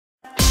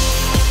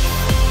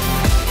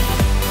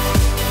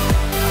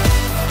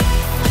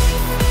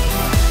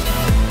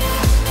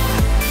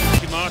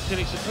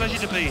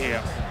see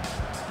here.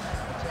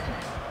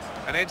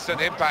 An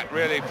instant impact,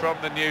 really, from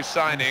the new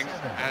signing,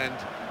 and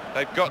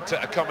they've got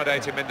to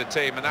accommodate him in the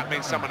team, and that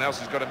means someone else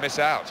has got to miss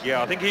out.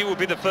 Yeah, I think he will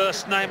be the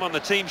first name on the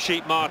team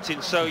sheet,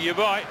 Martin, so you're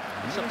right.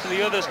 It's up to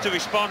the others to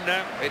respond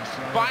now. It's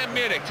Bayern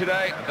Munich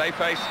today. They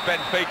face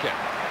Benfica.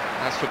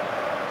 As for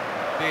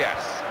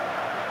Diaz,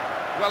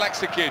 well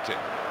executed.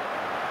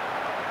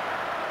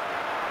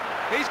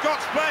 He's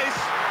got space.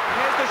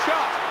 Here's the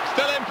shot.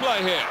 Still in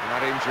play here. And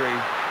that injury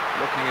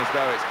looking as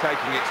though it's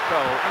taking its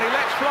toll. And he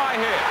lets fly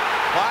here.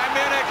 Bayern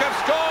Munich have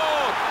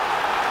scored.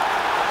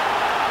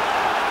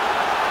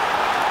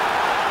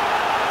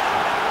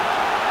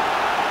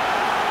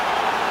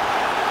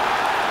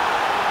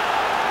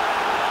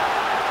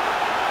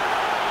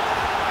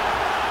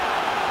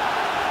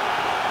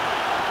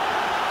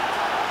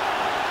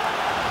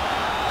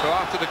 So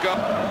after the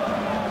goal,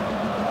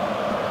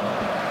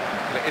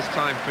 it is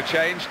time for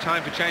change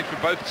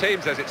for both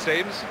teams, as it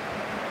seems.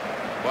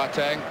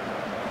 Boateng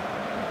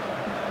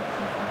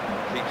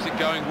keeps it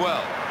going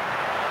well.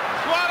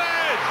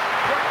 Suarez!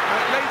 And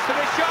it leads to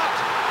this shot.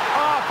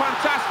 Oh,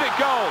 fantastic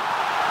goal.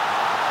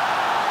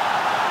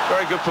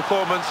 Very good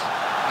performance,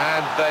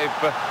 and they've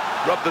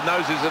rubbed the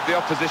noses of the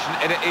opposition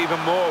in it even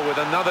more with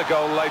another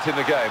goal late in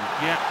the game.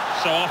 Yeah,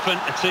 so often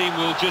a team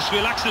will just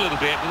relax a little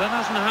bit, but that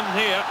hasn't happened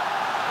here.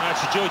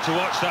 It's a joy to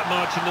watch that,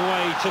 Martin, the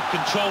way he took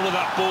control of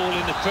that ball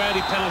in the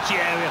crowded penalty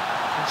area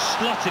and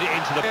slotted it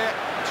into the...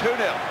 2-0.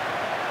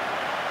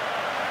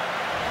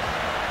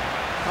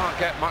 Can't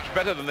get much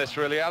better than this,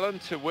 really, Alan,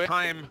 to win.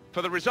 Time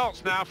for the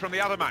results now from the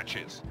other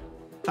matches.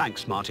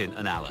 Thanks, Martin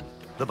and Alan.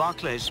 The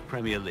Barclays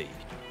Premier League.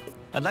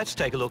 And let's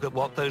take a look at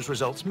what those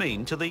results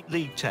mean to the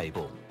league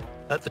table.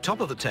 At the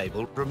top of the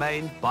table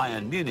remain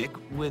Bayern Munich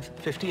with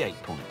 58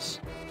 points.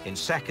 In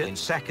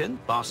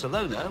second,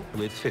 Barcelona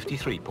with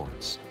 53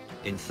 points.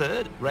 In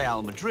third,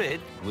 Real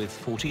Madrid with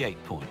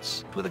 48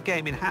 points, with a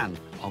game in hand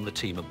on the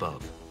team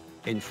above.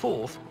 In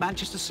fourth,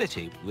 Manchester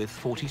City with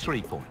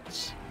 43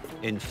 points.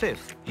 In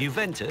fifth,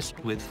 Juventus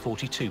with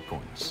 42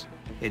 points.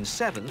 In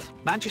seventh,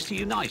 Manchester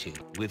United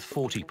with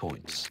 40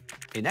 points.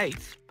 In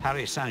eighth,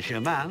 Paris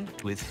Saint-Germain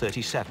with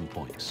 37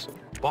 points.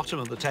 Bottom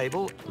of the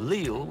table,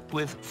 Lille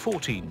with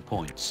 14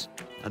 points.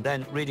 And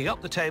then reading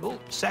up the table,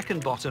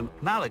 second bottom,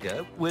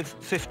 Malaga with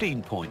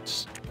 15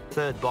 points.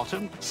 Third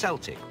bottom,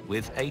 Celtic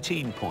with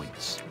 18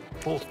 points.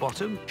 Fourth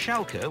bottom,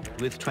 Schalke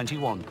with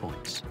 21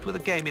 points, with a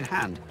game in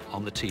hand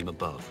on the team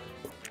above.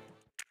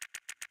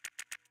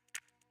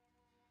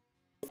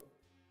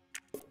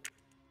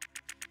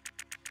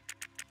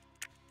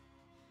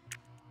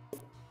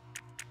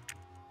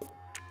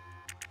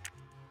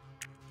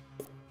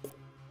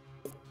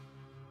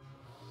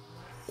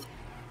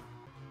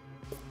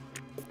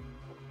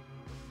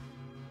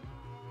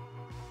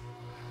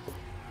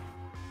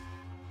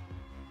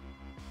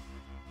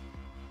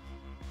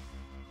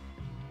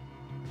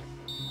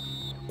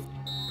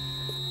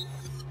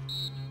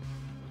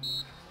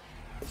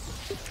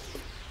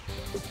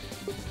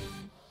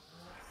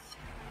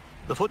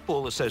 The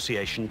Football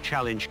Association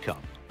Challenge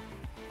Cup.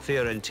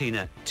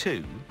 Fiorentina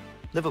 2,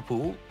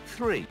 Liverpool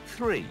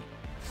 3-3.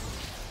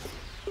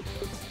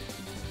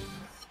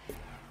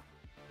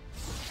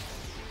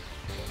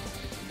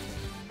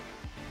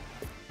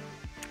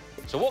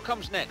 So what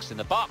comes next in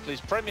the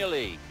Barclays Premier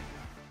League?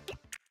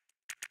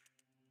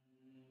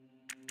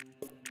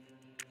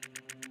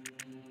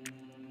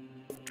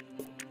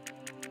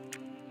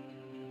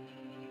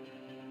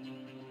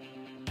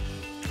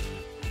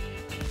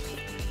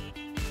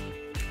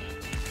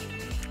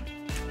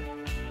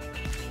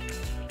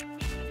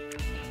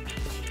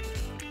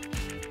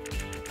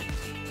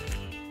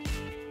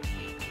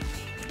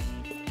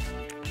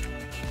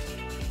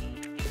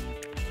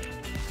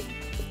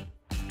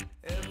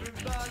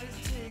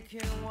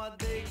 What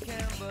they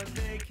can, but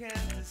they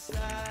can't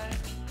decide.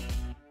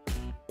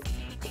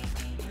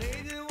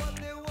 They do what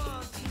they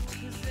want to,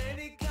 'cause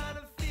any kind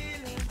of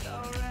feeling's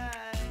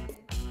alright.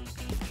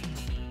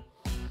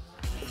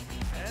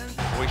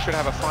 We should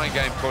have a fine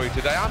game for you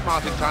today. I'm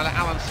Martin Tyler,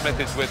 Alan Smith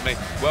is with me.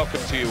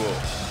 Welcome to you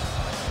all.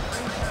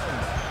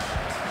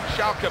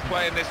 Schalke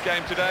play in this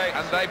game today,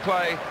 and they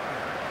play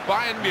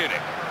Bayern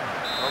Munich.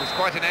 Well, there's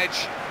quite an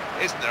edge,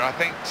 isn't there, I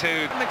think,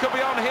 to... They could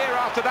be on here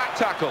after that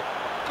tackle.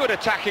 Good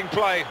attacking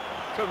play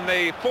from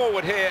the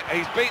forward here.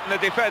 He's beaten the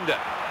defender.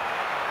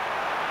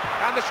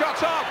 And the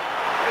shot's on.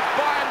 It's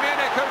Bayern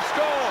Munich who've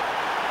scored.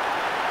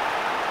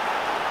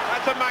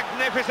 That's a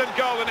magnificent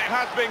goal, and it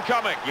has been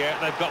coming. Yeah,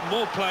 they've got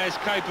more players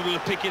capable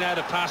of picking out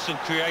a pass and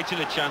creating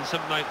a chance,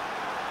 haven't they?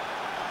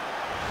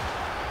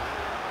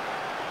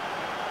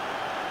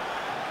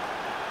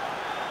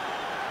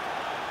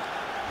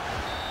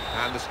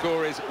 And the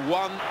score is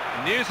 1.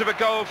 News of a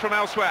goal from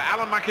elsewhere.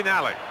 Alan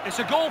McInally. It's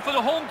a goal for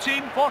the home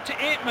team,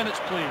 48 minutes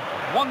played.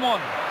 1-1.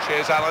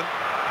 Cheers, Alan.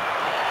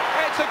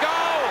 It's a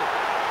goal!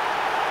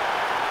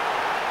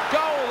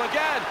 Goal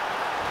again!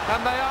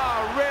 And they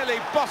are really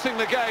bossing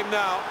the game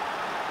now.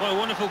 Well, a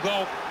wonderful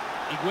goal.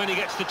 When he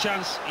gets the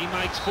chance, he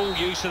makes full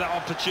use of that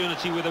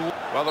opportunity with a...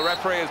 Well, the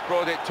referee has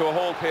brought it to a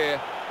halt here,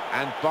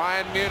 and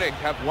Bayern Munich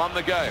have won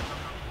the game.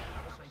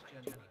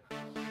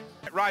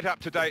 right up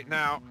to date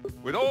now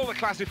with all the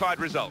classified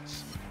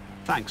results.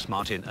 Thanks,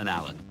 Martin and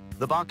Alan.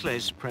 The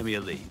Barclays Premier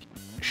League.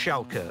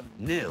 Schalke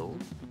 0,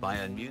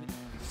 Bayern Munich.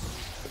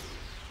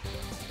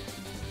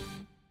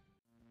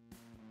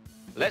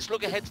 Let's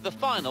look ahead to the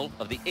final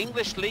of the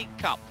English League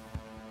Cup.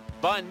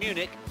 Bayern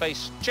Munich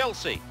face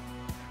Chelsea.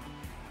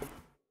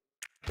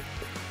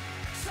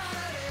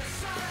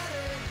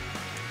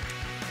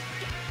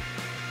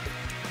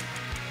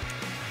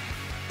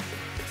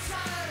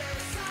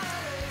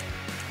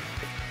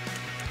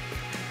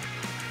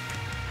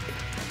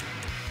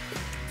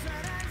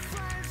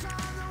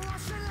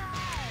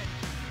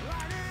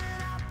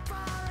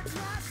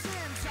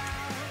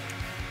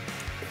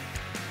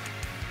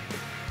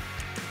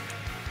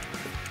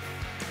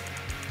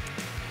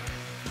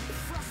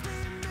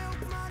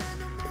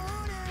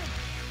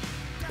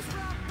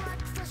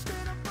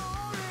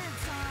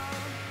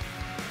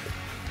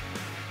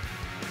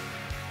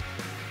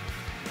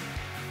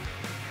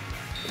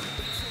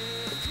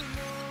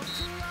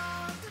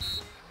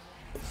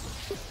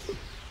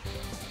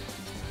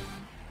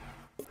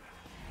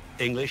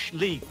 English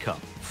League Cup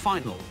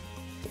final.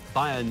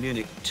 Bayern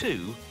Munich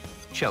 2,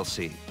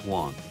 Chelsea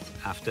 1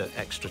 after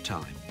extra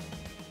time.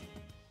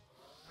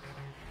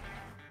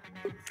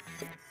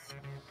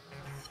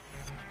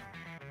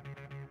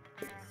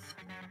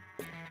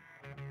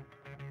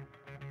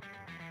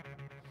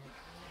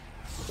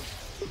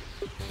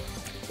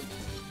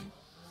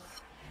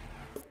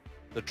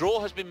 The draw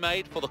has been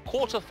made for the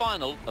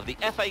quarter-final of the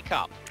FA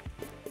Cup.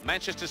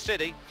 Manchester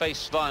City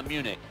face Bayern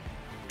Munich.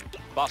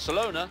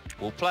 Barcelona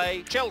will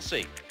play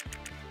Chelsea.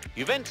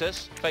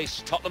 Juventus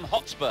face Tottenham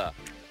Hotspur.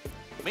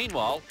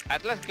 Meanwhile,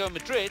 Atletico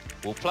Madrid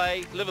will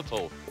play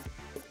Liverpool.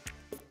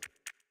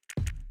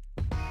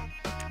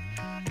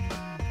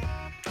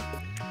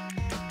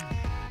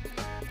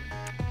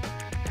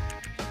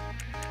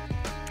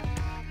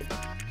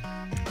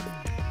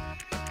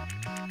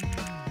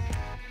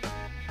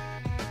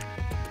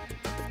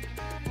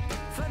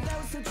 For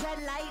those who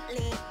tread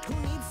lightly, who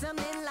need some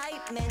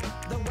enlightenment,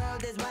 the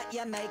world is what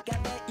you make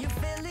of it. You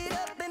fill it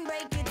up and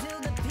break it till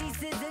the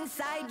pieces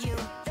inside you,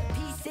 the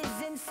pieces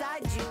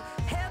inside you,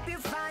 help you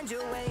find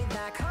your way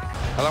back home.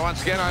 Hello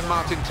once again, I'm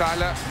Martin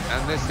Tyler,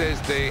 and this is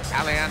the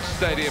Allianz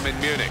Stadium in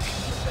Munich.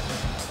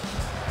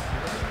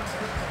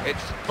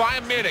 It's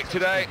Bayern Munich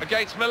today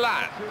against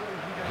Milan.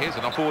 Here's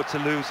an Forward to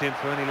lose him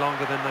for any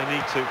longer than they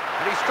need to.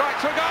 and he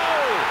strikes a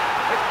goal!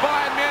 It's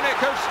Bayern Munich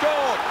who've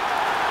scored!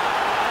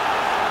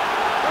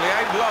 Well, he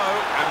aimed low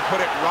and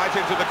put it right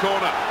into the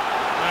corner.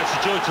 It's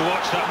a joy to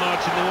watch that,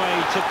 Martin, the way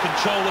he took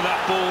control of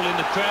that ball in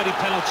the crowded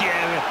penalty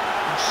area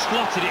and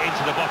slotted it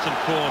into the bottom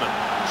corner.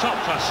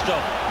 Top-class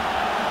stuff.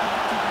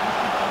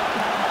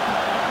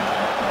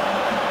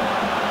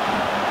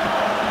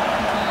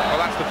 Well,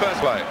 that's the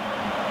first play.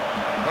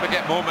 Got to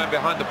get more men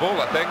behind the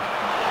ball, I think.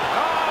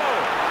 Oh,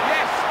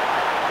 yes!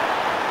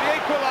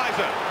 The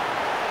equaliser.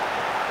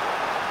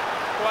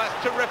 Well, that's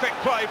terrific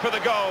play for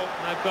the goal.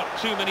 They've got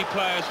too many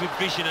players with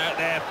vision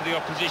out there for the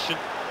opposition.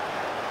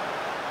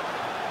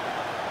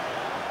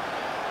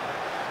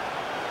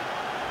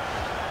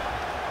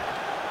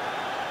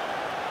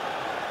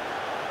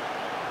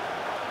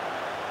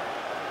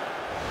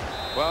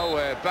 Well,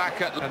 we're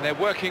back at... and they're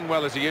working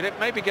well as a unit,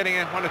 maybe getting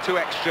one or two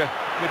extra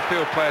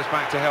midfield players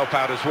back to help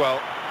out as well.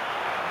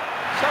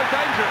 So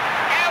dangerous.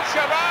 El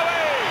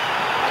Shaarawy!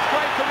 That's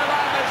great for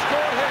Milan, they've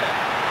scored here.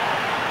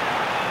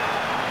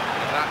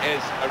 And that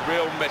is a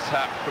real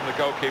mishap from the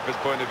goalkeeper's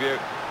point of view.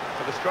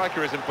 But the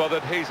striker isn't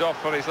bothered, he's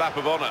off on his lap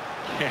of honour.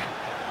 Yeah,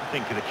 I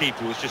think the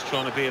keeper was just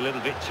trying to be a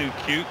little bit too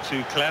cute,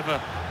 too clever,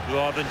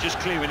 rather than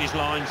just clearing his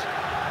lines.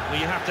 Well,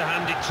 you have to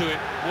hand it to him.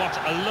 What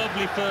a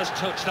lovely first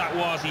touch that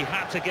was. He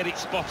had to get it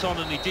spot on,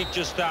 and he did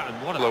just that. And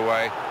what a...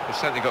 away, they've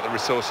certainly got the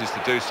resources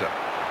to do so.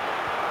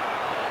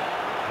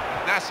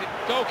 Nasty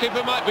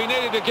goalkeeper might be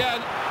needed again.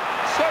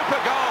 Super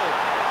goal!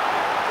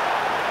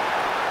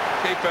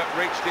 Keeper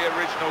reached the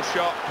original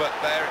shot, but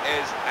there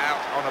is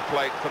out on a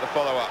plate for the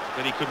follow-up.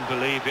 Then he couldn't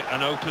believe it.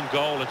 An open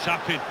goal, a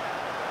tap-in.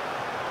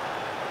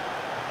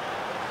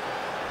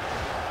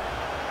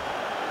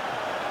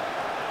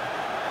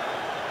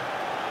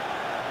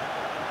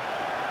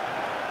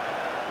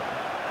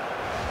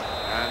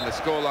 And the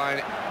scoreline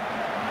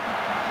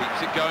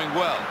keeps it going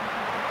well.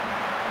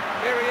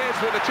 Here he is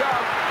with a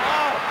chance.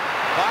 Oh!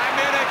 Bayern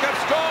Munich have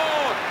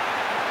scored!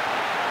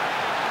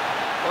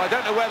 Well, I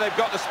don't know where they've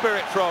got the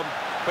spirit from,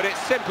 but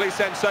it's simply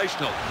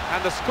sensational.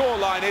 And the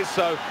scoreline is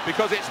so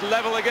because it's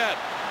level again.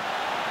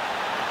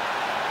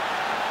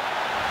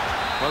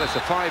 Well, it's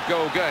a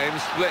 5-goal game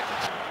split.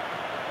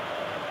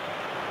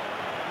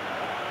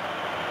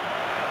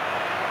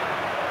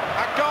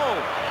 A goal!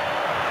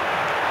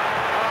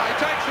 He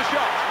takes the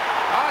shot.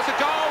 It's a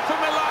goal for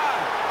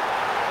Milan.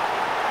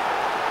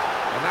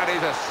 And that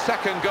is a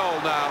second goal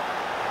now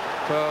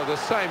for the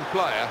same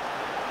player,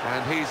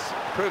 and he's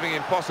proving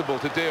impossible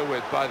to deal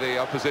with by the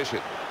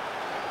opposition.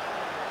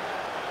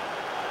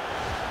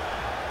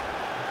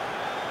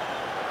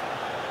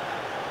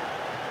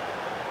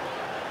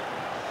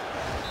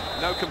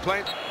 No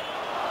complaint.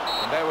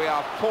 And there we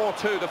are,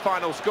 4-2 the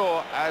final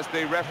score as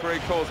the referee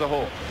calls a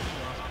halt.